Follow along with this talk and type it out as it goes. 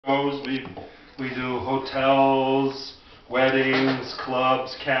shows. We do hotels, weddings,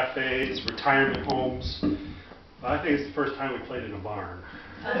 clubs, cafes, retirement homes. But I think it's the first time we played in a barn.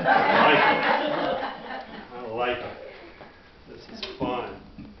 I like it. This is fun.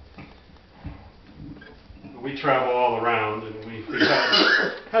 We travel all around, and we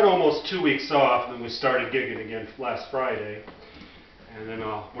had almost 2 weeks off, and then we started gigging again last Friday. And then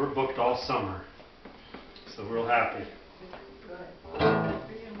we're booked all summer, so we're real happy.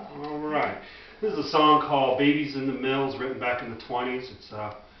 All right. This is a song called Babies in the Mills, written back in the 20s. It's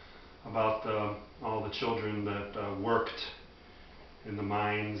about all the children that worked in the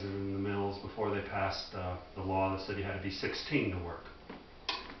mines and in the mills before they passed the law that said you had to be 16 to work.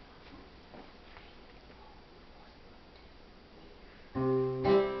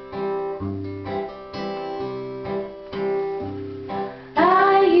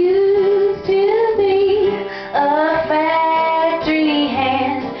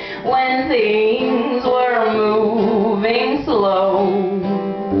 Things were moving slow,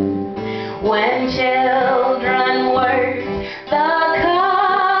 when children worked the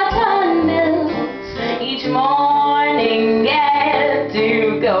cotton mills, each morning had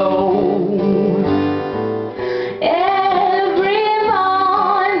to go. Every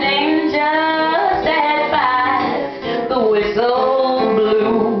morning just at 5, the whistle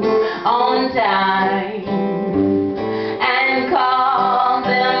blew on time.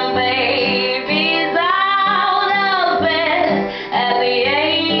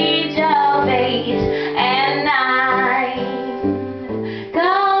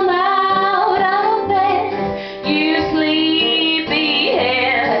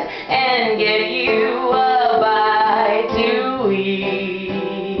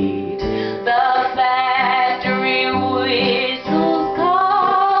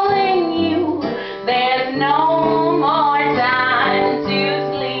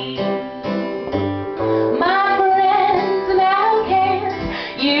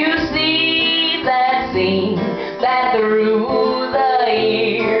 That through the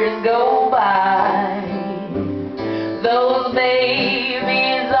years go by, those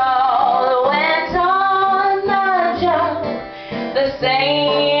babies all went on the job, the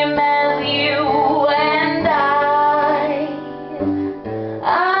same as you and I. I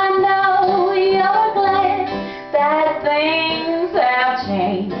know you're glad that things have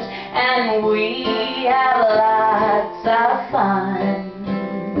changed, and we have lots of fun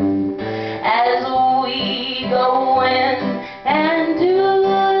as we go in and do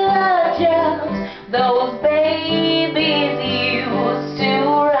the jobs those babies used to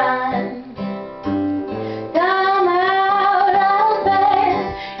run. Come out of bed,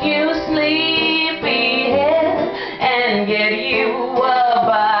 you sleepyhead, and get you a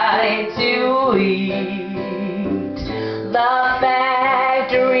bite to eat. The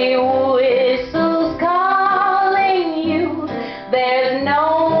factory